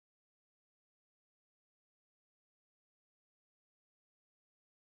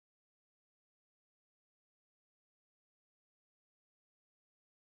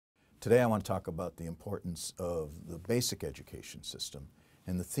Today I want to talk about the importance of the basic education system,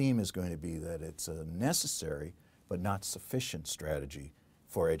 and the theme is going to be that it's a necessary but not sufficient strategy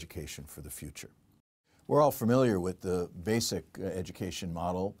for education for the future. We're all familiar with the basic education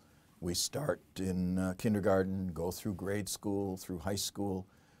model. We start in kindergarten, go through grade school, through high school,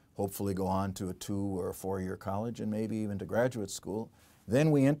 hopefully go on to a 2- or a 4-year college and maybe even to graduate school.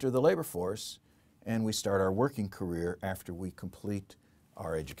 Then we enter the labor force and we start our working career after we complete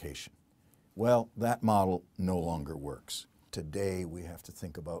our education. Well, that model no longer works. Today we have to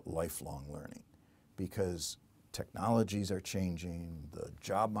think about lifelong learning because technologies are changing, the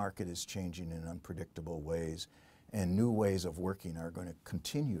job market is changing in unpredictable ways, and new ways of working are going to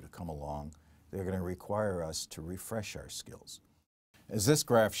continue to come along. They're going to require us to refresh our skills. As this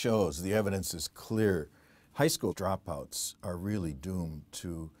graph shows, the evidence is clear. High school dropouts are really doomed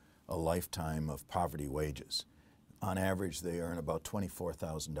to a lifetime of poverty wages. On average, they earn about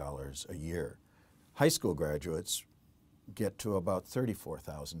 $24,000 a year. High school graduates get to about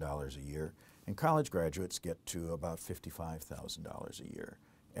 $34,000 a year, and college graduates get to about $55,000 a year,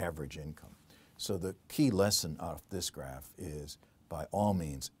 average income. So the key lesson of this graph is, by all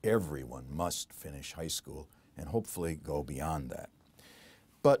means, everyone must finish high school and hopefully go beyond that.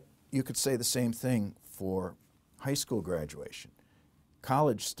 But you could say the same thing for high school graduation.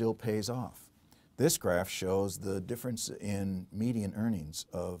 College still pays off. This graph shows the difference in median earnings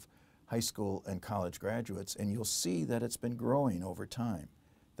of high school and college graduates, and you'll see that it's been growing over time,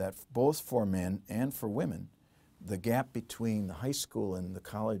 that both for men and for women, the gap between the high school and the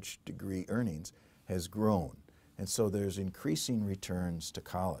college degree earnings has grown. And so there's increasing returns to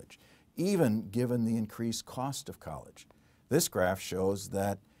college, even given the increased cost of college. This graph shows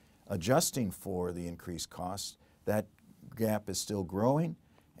that adjusting for the increased cost, that gap is still growing,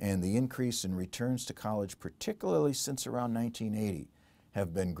 and the increase in returns to college, particularly since around 1980,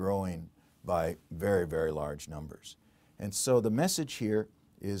 have been growing by very, very large numbers. And so the message here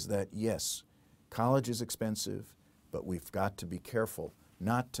is that yes, college is expensive, but we've got to be careful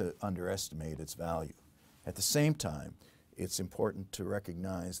not to underestimate its value. At the same time, it's important to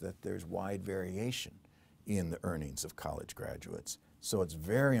recognize that there's wide variation in the earnings of college graduates. So it's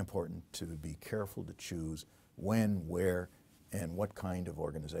very important to be careful to choose when, where, and what kind of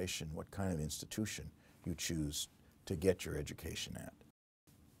organization, what kind of institution you choose to get your education at.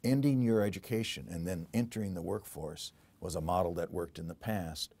 Ending your education and then entering the workforce was a model that worked in the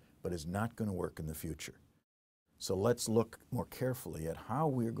past, but is not going to work in the future. So let's look more carefully at how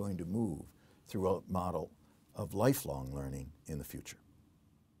we're going to move through a model of lifelong learning in the future.